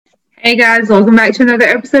Hey guys, welcome back to another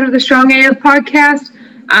episode of the Strong AF podcast.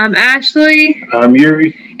 I'm Ashley. I'm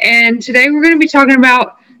Yuri. And today we're going to be talking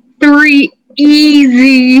about 3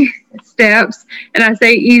 easy steps, and I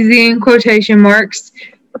say easy in quotation marks,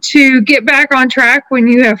 to get back on track when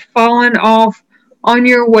you have fallen off on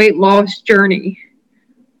your weight loss journey.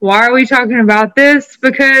 Why are we talking about this?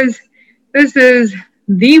 Because this is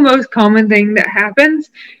the most common thing that happens,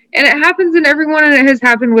 and it happens in everyone, and it has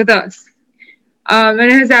happened with us. And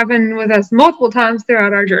it has happened with us multiple times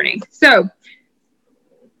throughout our journey. So,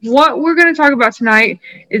 what we're going to talk about tonight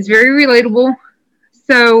is very relatable.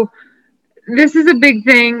 So, this is a big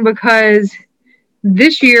thing because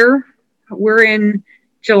this year, we're in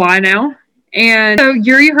July now, and so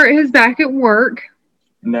Yuri hurt his back at work.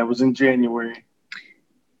 And that was in January.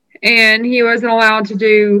 And he wasn't allowed to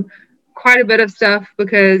do quite a bit of stuff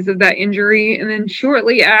because of that injury. And then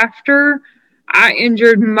shortly after, I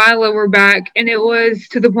injured my lower back, and it was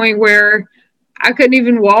to the point where I couldn't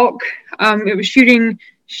even walk. It was shooting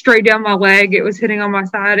straight down my leg. It was hitting on my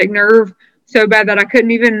sciatic nerve so bad that I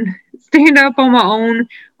couldn't even stand up on my own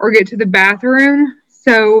or get to the bathroom.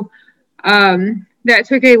 So that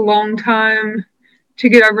took a long time to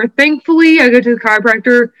get over. Thankfully, I go to the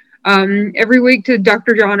chiropractor every week to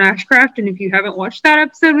Dr. John Ashcraft. And if you haven't watched that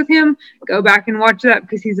episode with him, go back and watch that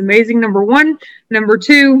because he's amazing, number one. Number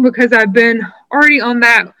two, because I've been already on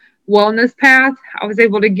that wellness path, I was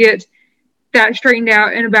able to get that straightened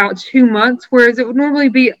out in about 2 months, whereas it would normally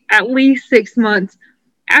be at least 6 months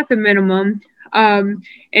at the minimum. And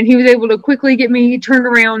he was able to quickly get me turned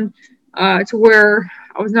around to where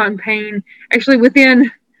I was not in pain. Actually, within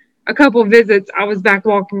a couple of visits, I was back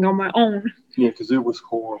walking on my own. Yeah, because it was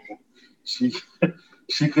horrible. She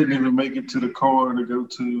couldn't even make it to the car to go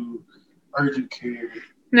to urgent care.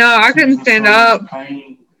 No, I couldn't stand up.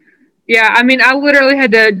 Pain. Yeah, I mean, I literally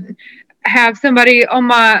had to have somebody on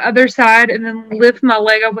my other side and then lift my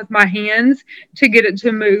leg up with my hands to get it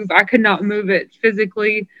to move. I could not move it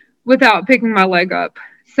physically without picking my leg up.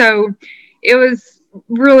 So it was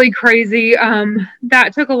really crazy.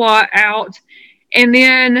 That took a lot out. And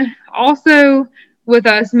then also with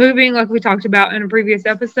us moving, like we talked about in a previous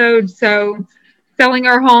episode, so selling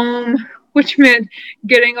our home, which meant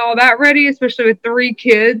getting all that ready, especially with 3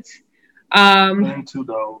 kids. And 2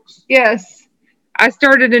 dogs. Yes. I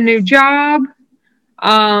started a new job.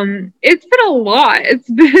 It's been a lot. It's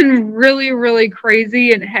been really, really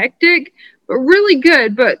crazy and hectic, but really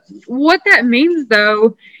good. But what that means,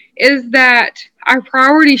 though, is that our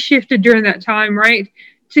priorities shifted during that time, right?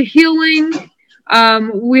 To healing.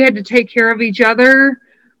 We had to take care of each other.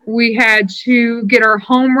 We had to get our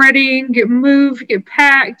home ready, get moved, get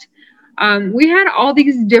packed. We had all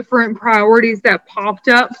these different priorities that popped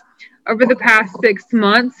up over the past 6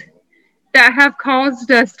 months that have caused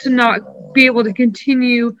us to not be able to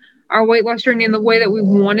continue our weight loss journey in the way that we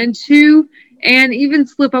wanted to, and even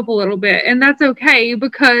slip up a little bit. And that's okay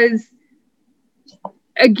because,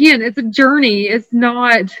 again, it's a journey. It's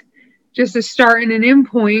not just a start and an end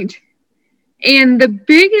point. And the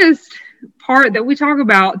biggest part that we talk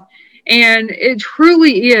about, and it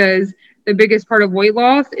truly is the biggest part of weight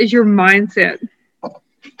loss, is your mindset.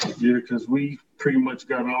 Yeah, because we pretty much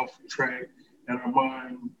got off track and our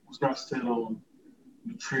mind was not set on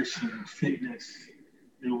nutrition, fitness.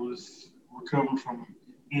 It was recovering from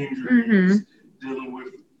injuries, dealing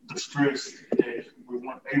with the stress that we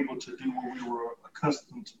weren't able to do what we were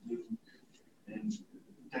accustomed to do. And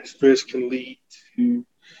that stress can lead you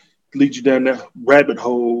down that rabbit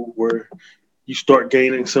hole where you start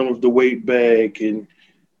gaining some of the weight back and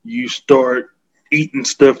you start eating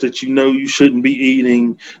stuff that you know you shouldn't be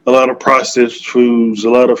eating, a lot of processed foods, a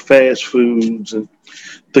lot of fast foods and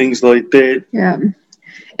things like that. Yeah,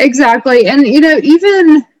 exactly. And,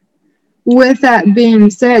 even with that being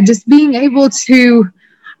said, just being able to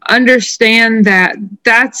understand that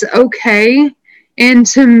that's okay and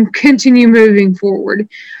to continue moving forward.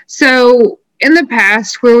 So in the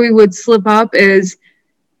past, where we would slip up is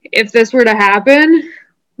if this were to happen,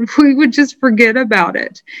 we would just forget about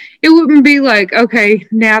it. It wouldn't be like, okay,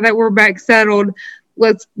 now that we're back settled,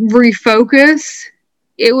 let's refocus.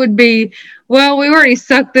 It would be, well, we already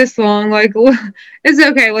sucked this long. Like, it's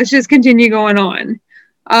okay. Let's just continue going on.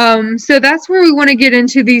 So that's where we want to get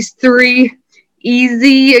into these 3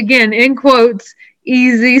 easy, again, in quotes,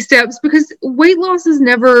 easy steps, because weight loss is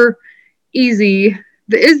never easy.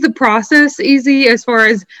 Is the process easy as far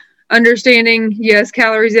as understanding, yes,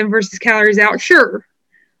 calories in versus calories out? Sure.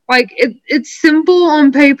 Like, it's simple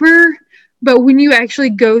on paper, but when you actually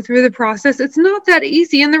go through the process, it's not that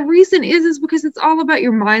easy. And the reason is because it's all about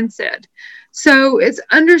your mindset. So it's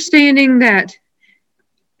understanding that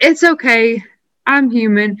it's okay I'm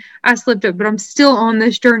human. I slipped up, but I'm still on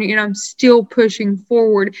this journey and I'm still pushing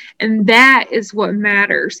forward. And that is what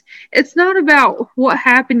matters. It's not about what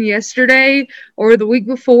happened yesterday or the week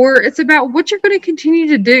before. It's about what you're going to continue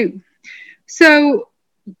to do. So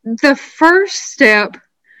the first step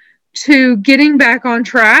to getting back on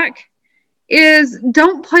track is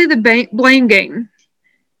don't play the blame game.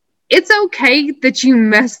 It's okay that you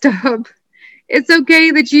messed up. It's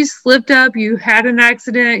okay that you slipped up, you had an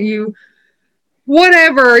accident, you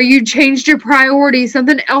changed your priorities,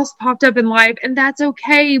 something else popped up in life, and that's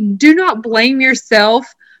okay. Do not blame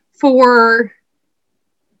yourself for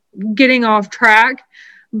getting off track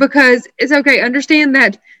because it's okay. Understand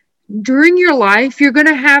that during your life, you're going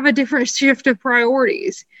to have a different shift of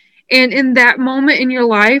priorities. And in that moment in your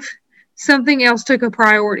life, something else took a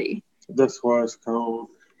priority. That's why it's called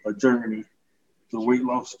a journey, the weight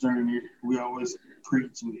loss journey. We always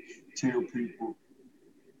preach and tell people,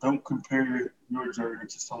 don't compare your journey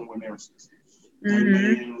to someone else's. They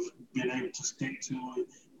may have been able to stick to it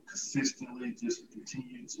consistently, just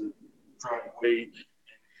continue to drop weight and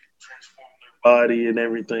transform their body and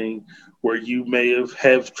everything, where you may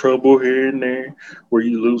have trouble here and there, where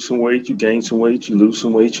you lose some weight, you gain some weight, you lose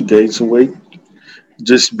some weight, you gain some weight.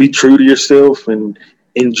 Just be true to yourself and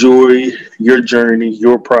enjoy your journey,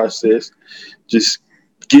 your process. Just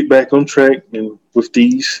get back on track, and with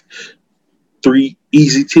these 3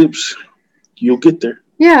 easy tips, you'll get there.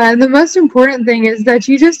 Yeah, and the most important thing is that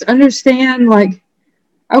you just understand, like,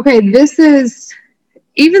 okay, this is,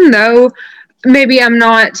 even though maybe I'm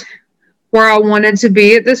not where I wanted to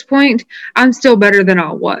be at this point, I'm still better than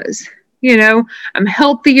I was. I'm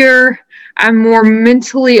healthier, I'm more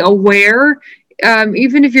mentally aware.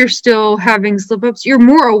 Even if you're still having slip ups, you're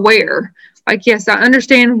more aware. Like, yes, I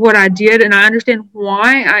understand what I did and I understand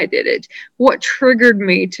why I did it, what triggered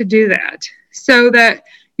me to do that, so that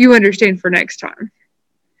you understand for next time.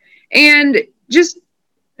 And just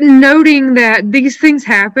noting that these things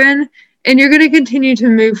happen and you're going to continue to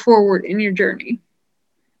move forward in your journey.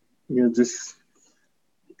 Just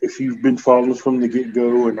if you've been following from the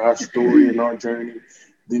get-go in our story and our journey,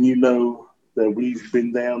 then you know that we've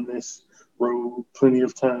been down this road plenty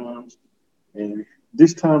of times. And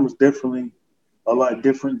this time was definitely a lot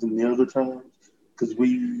different than the other times because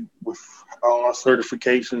we, with all our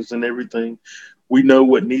certifications and everything, we know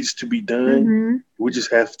what needs to be done. Mm-hmm. We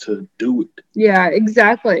just have to do it. Yeah,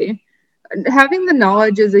 exactly. Having the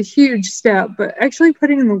knowledge is a huge step, but actually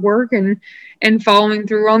putting in the work and following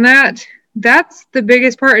through on that, that's the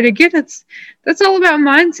biggest part. And again, that's all about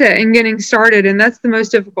mindset and getting started, and that's the most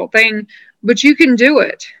difficult thing, but you can do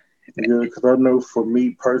it. Yeah, because I know for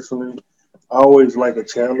me personally, I always like a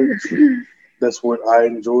challenge. That's what I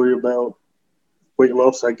enjoy about weight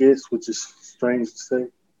loss, I guess, which is strange to say.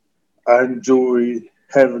 I enjoy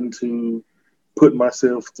having to put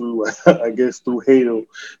myself through, I guess, through hell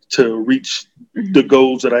to reach the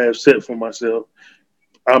goals that I have set for myself.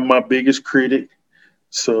 I'm my biggest critic,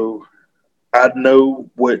 so I know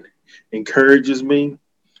what encourages me,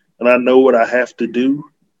 and I know what I have to do,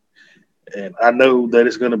 and I know that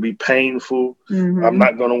it's going to be painful. Mm-hmm. I'm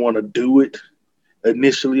not going to want to do it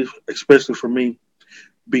initially, especially for me,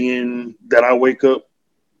 being that I wake up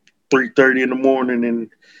 3:30 in the morning and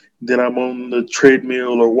then I'm on the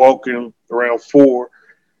treadmill or walking around 4.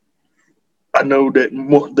 I know that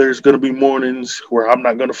there's going to be mornings where I'm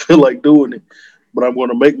not going to feel like doing it, but I'm going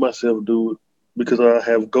to make myself do it because I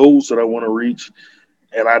have goals that I want to reach.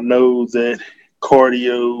 And I know that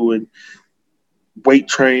cardio and weight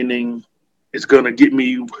training is going to get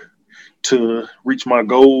me to reach my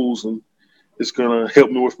goals, and it's going to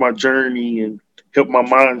help me with my journey and help my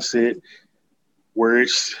mindset, where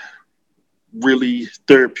it's really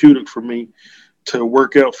therapeutic for me to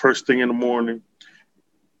work out first thing in the morning.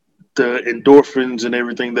 The endorphins and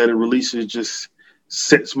everything that it releases just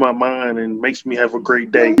sets my mind and makes me have a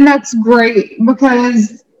great day. And that's great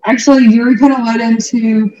because actually you're kind of led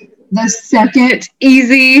into the second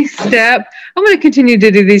easy step. I'm going to continue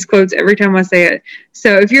to do these quotes every time I say it.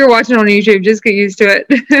 So if you're watching on YouTube, just get used to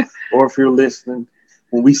it. Or if you're listening,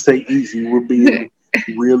 when we say easy, we're being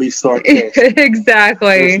really sarcastic. Exactly.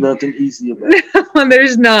 There's nothing easy about it. No,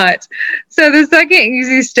 there's not. So the second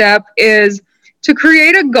easy step is to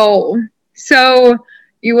create a goal. So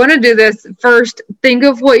you want to do this first, think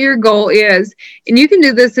of what your goal is. And you can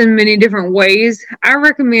do this in many different ways. I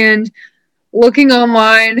recommend looking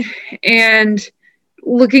online and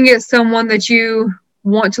looking at someone that you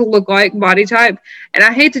want to look like, body type. And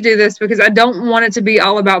I hate to do this because I don't want it to be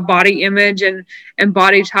all about body image and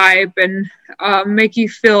body type and make you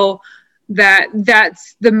feel that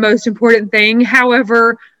that's the most important thing.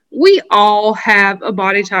 However, we all have a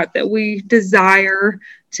body type that we desire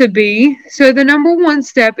to be. So the number one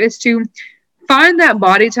step is to find that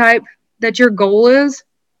body type that your goal is.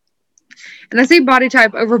 And I say body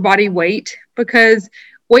type over body weight because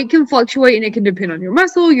weight can fluctuate and it can depend on your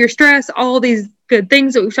muscle, your stress, all these good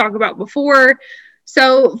things that we've talked about before.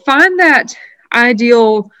 So find that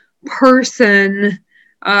ideal person,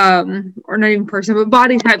 or not even person, but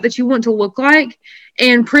body type that you want to look like,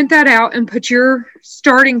 and print that out and put your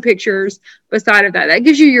starting pictures beside of that. That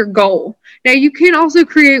gives you your goal. Now you can also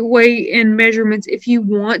create weight and measurements if you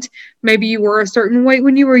want. Maybe you were a certain weight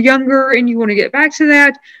when you were younger and you want to get back to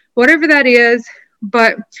that, whatever that is,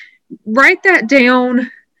 but write that down,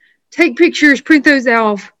 take pictures, print those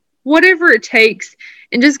out, whatever it takes,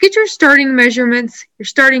 and just get your starting measurements, your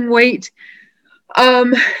starting weight.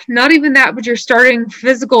 Not even that, but your starting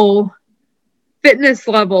physical fitness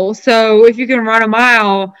level. So if you can run a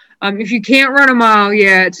mile, if you can't run a mile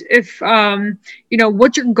yet, if,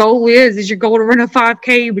 what your goal is your goal to run a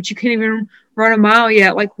 5K, but you can't even run a mile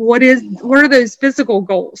yet. Like what are those physical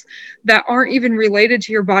goals that aren't even related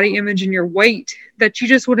to your body image and your weight that you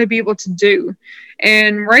just want to be able to do?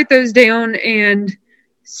 And write those down and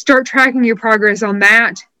start tracking your progress on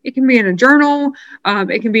that. It can be in a journal.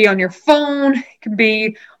 It can be on your phone. It can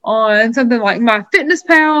be on something like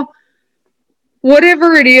MyFitnessPal.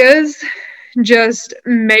 Whatever it is, just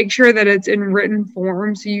make sure that it's in written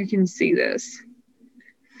form so you can see this.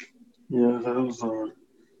 Yeah, those are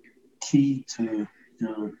key to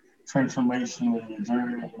your transformation and your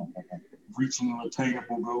journey, reaching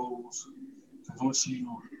attainable goals. Because once you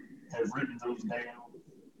have written those down,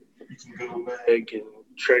 you can go back and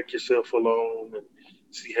track yourself along and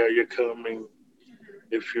see how you're coming.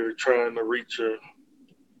 If you're trying to reach a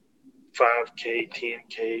 5K,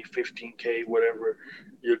 10K, 15K, whatever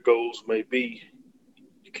your goals may be,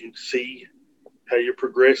 you can see how you're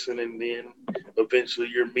progressing, and then eventually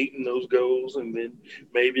you're meeting those goals and then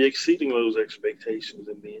maybe exceeding those expectations,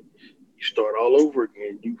 and then you start all over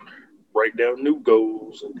again. You write down new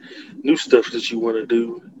goals and new stuff that you want to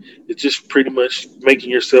do. It's just pretty much making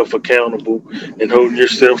yourself accountable and holding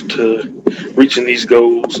yourself to reaching these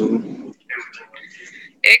goals and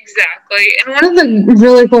exactly. And one of the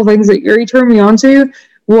really cool things that Yuri turned me on to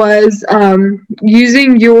was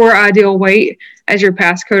using your ideal weight as your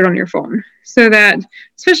passcode on your phone. So that,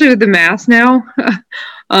 especially with the mask now,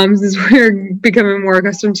 since we're becoming more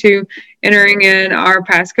accustomed to entering in our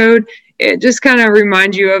passcode, it just kind of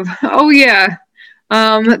reminds you of, oh yeah,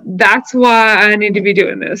 that's why I need to be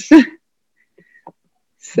doing this.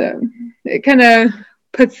 So it kind of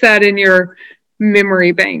puts that in your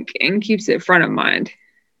memory bank and keeps it front of mind.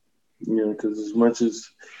 Yeah, because as much as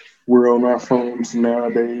we're on our phones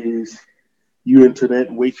nowadays, you enter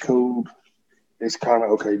that weight code, it's kind of,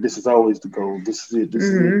 okay, this is always the goal. This is it. This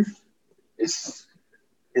is it. It's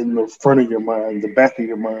in the front of your mind, the back of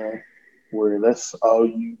your mind, where that's all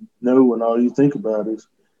you know and all you think about is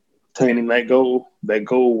attaining that goal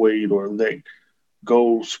weight, or that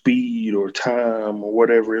goal speed or time or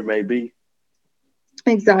whatever it may be.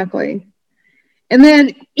 Exactly. And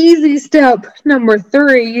then easy step number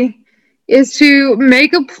 3 is to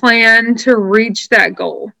make a plan to reach that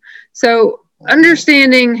goal. So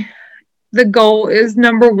understanding the goal is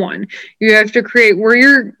number 1. You have to create where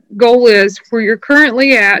your goal is, where you're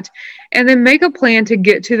currently at, and then make a plan to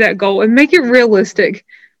get to that goal and make it realistic.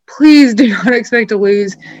 Please do not expect to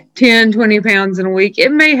lose 10, 20 pounds in a week.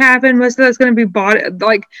 It may happen. Most of that's going to be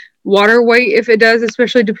like water weight if it does,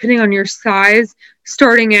 especially depending on your size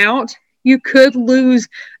starting out. You could lose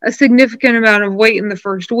a significant amount of weight in the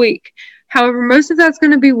first week. However, most of that's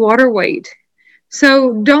going to be water weight.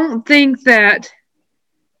 So don't think that,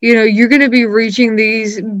 you're going to be reaching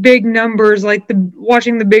these big numbers like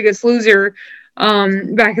watching The Biggest Loser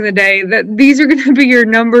back in the day, that these are going to be your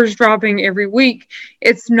numbers dropping every week.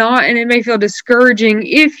 It's not, and it may feel discouraging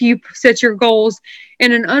if you set your goals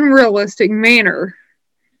in an unrealistic manner.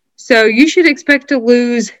 So you should expect to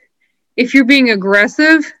lose, if you're being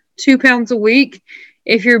aggressive, 2 pounds a week.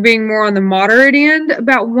 If you're being more on the moderate end,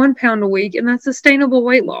 about 1 pound a week, and that's sustainable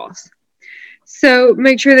weight loss. So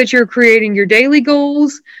make sure that you're creating your daily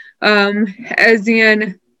goals, as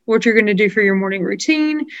in what you're going to do for your morning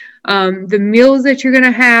routine, the meals that you're going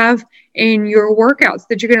to have, and your workouts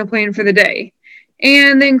that you're going to plan for the day.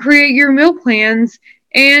 And then create your meal plans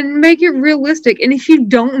and make it realistic. And if you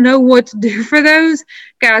don't know what to do for those,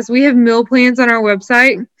 guys, we have meal plans on our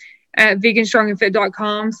website at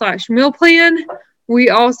veganstrongandfit.com/meal plan. We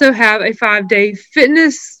also have a 5-day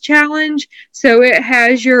fitness challenge. So it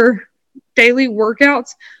has your daily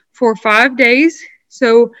workouts for 5 days.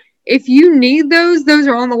 So if you need those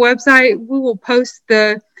are on the website. We will post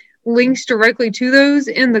the links directly to those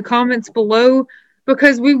in the comments below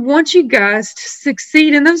because we want you guys to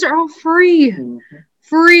succeed. And those are all free,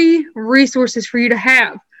 free resources for you to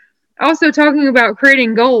have. Also, talking about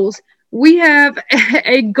creating goals, we have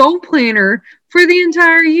a goal planner for the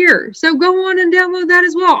entire year. So go on and download that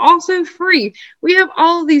as well. Also free. We have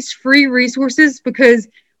all of these free resources because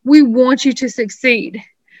we want you to succeed.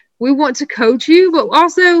 We want to coach you, but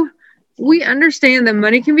also we understand that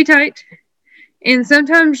money can be tight. And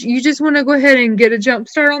sometimes you just want to go ahead and get a jump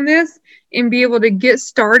start on this and be able to get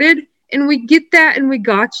started. And we get that and we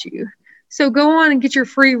got you. So go on and get your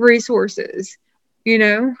free resources. You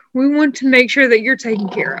know, we want to make sure that you're taken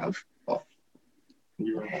care of.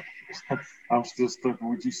 Yeah. I'm still stuck on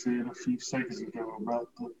what you said a few seconds ago about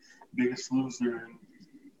the Biggest Loser and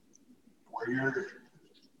where you're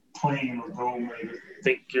playing or going to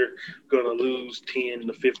think you're going to lose 10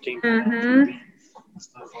 to 15 pounds and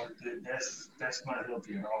stuff like that. That's not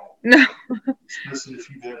healthy at all. No. Especially if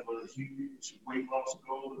you have a huge weight loss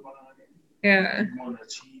goal in mind. Yeah. You want to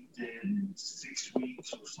achieve that in 6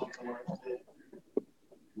 weeks or something like that.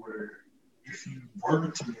 Where if you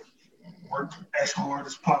work as hard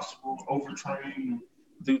as possible, overtrain,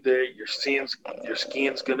 do that, your skin's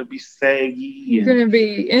gonna be saggy. You're gonna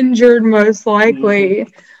be injured most likely.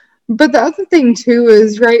 But the other thing too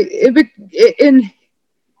is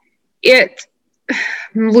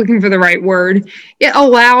I'm looking for the right word. It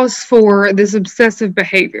allows for this obsessive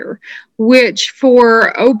behavior, which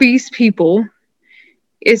for obese people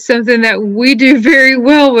is something that we do very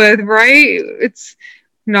well with, right? It's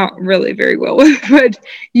not really very well with, but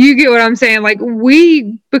you get what I'm saying. Like,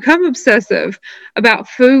 we become obsessive about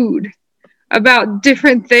food, about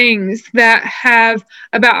different things that have,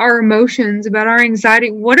 about our emotions, about our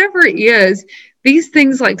anxiety, whatever it is. These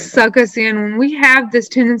things like suck us in when we have this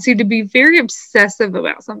tendency to be very obsessive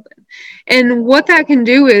about something. And what that can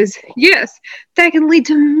do is, yes, that can lead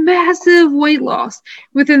to massive weight loss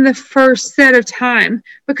within the first set of time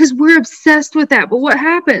because we're obsessed with that. But what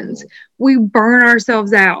happens? We burn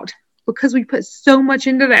ourselves out because we put so much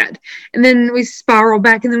into that. And then we spiral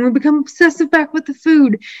back and then we become obsessive back with the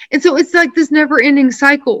food. And so it's like this never ending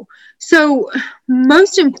cycle. So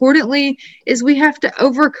most importantly is we have to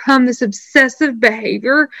overcome this obsessive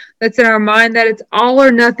behavior that's in our mind that it's all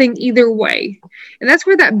or nothing either way. And that's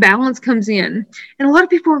where that balance comes in. And a lot of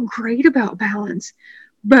people are great about balance.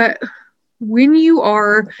 But when you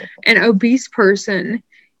are an obese person,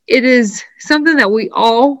 it is something that we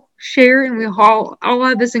all share, and we all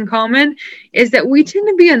have this in common, is that we tend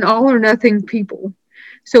to be an all or nothing people.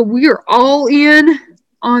 So we are all in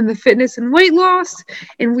on the fitness and weight loss,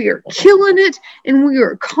 and we are killing it, and we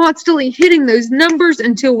are constantly hitting those numbers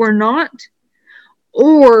until we're not,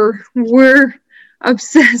 or we're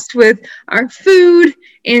obsessed with our food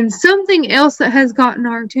and something else that has gotten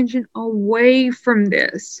our attention away from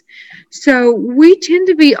this. So we tend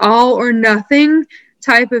to be all or nothing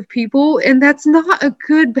type of people, and that's not a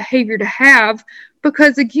good behavior to have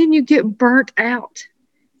because, again, you get burnt out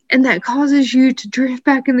and that causes you to drift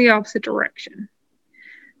back in the opposite direction.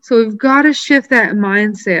 So we've got to shift that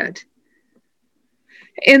mindset.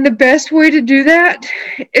 And the best way to do that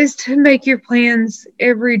is to make your plans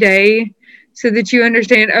every day so that you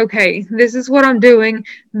understand, okay, this is what I'm doing.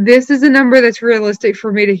 This is a number that's realistic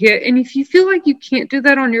for me to hit. And if you feel like you can't do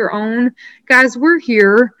that on your own, guys, we're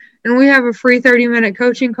here. And we have a free 30-minute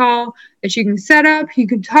coaching call that you can set up. You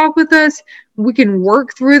can talk with us. We can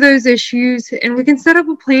work through those issues, and we can set up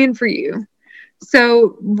a plan for you.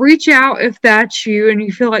 So reach out if that's you and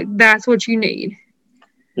you feel like that's what you need.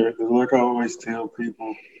 Yeah, because like I always tell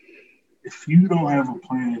people, if you don't have a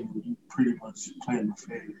plan, you pretty much plan to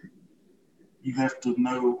fail. You have to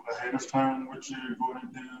know ahead of time what you're going to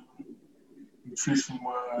do,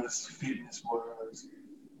 nutrition-wise, fitness-wise.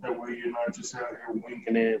 That way you're not just out here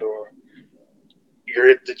winging it, or you're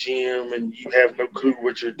at the gym and you have no clue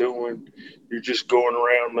what you're doing. You're just going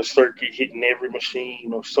around the circuit hitting every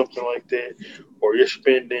machine or something like that. Or you're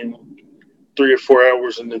spending 3 or 4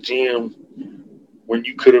 hours in the gym when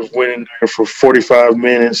you could have went in there for 45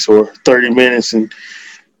 minutes or 30 minutes and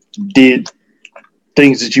did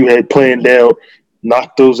things that you had planned out,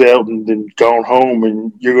 knocked those out, and then gone home,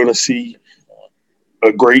 and you're going to see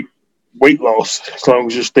a great weight loss as long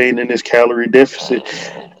as you're staying in this calorie deficit.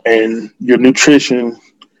 And your nutrition,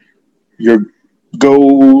 your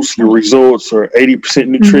goals, your results are 80%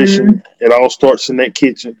 nutrition. Mm-hmm. It all starts in that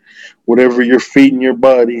kitchen. Whatever you're feeding your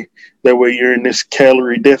body, that way you're in this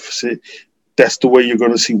calorie deficit, that's the way you're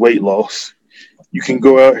going to see weight loss. You can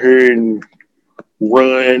go out here and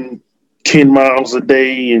run 10 miles a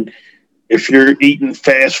day, and if you're eating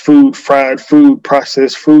fast food, fried food,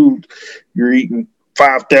 processed food, you're eating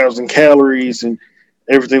 5,000 calories and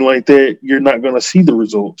everything like that, you're not going to see the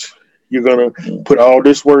results. You're going to put all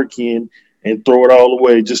this work in and throw it all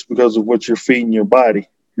away just because of what you're feeding your body.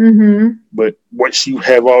 Mm-hmm. But once you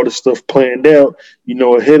have all this stuff planned out, you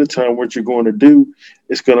know ahead of time what you're going to do.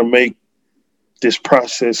 It's going to make this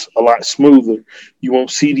process a lot smoother. You won't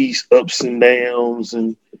see these ups and downs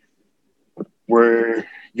and where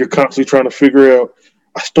you're constantly trying to figure out,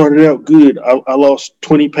 I started out good. I lost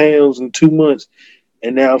 20 pounds in 2 months,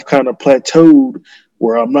 and now I've kind of plateaued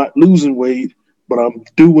where I'm not losing weight, but I'm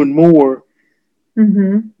doing more.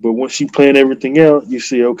 Mm-hmm. But once you plan everything out, you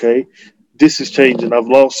see, okay, this is changing. I've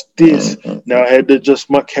lost this. Now I had to adjust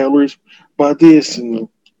my calories by this. And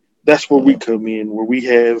that's where we come in, where we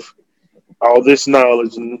have all this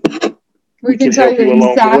knowledge and we can tell you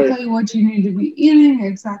exactly what you need to be eating,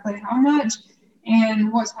 exactly how much,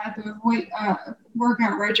 and what type of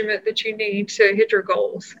workout regimen that you need to hit your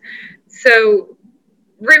goals. So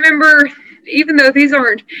remember, even though these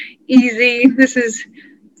aren't easy, these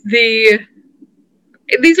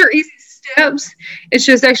are easy steps. It's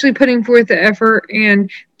just actually putting forth the effort and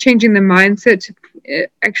changing the mindset to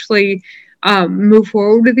actually move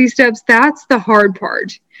forward with these steps. That's the hard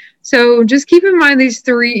part. So just keep in mind these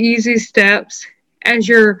 3 easy steps as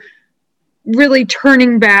you're really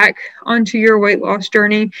turning back onto your weight loss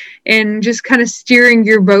journey and just kind of steering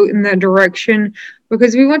your boat in that direction,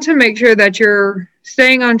 because we want to make sure that you're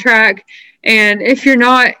staying on track. And if you're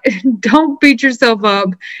not, don't beat yourself up,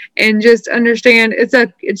 and just understand it's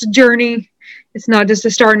a journey. It's not just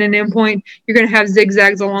a start and an end point. You're going to have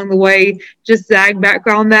zigzags along the way. Just zag back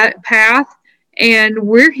on that path. And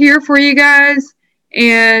we're here for you guys.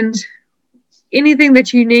 And anything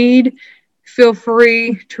that you need, feel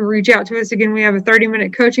free to reach out to us. Again, we have a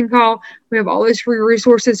 30-minute coaching call. We have all those free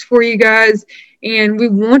resources for you guys, and we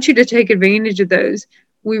want you to take advantage of those.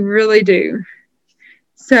 We really do.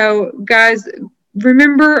 So, guys,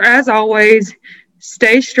 remember, as always,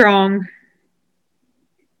 stay strong.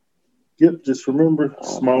 Yep, just remember,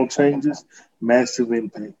 small changes, massive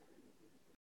impact.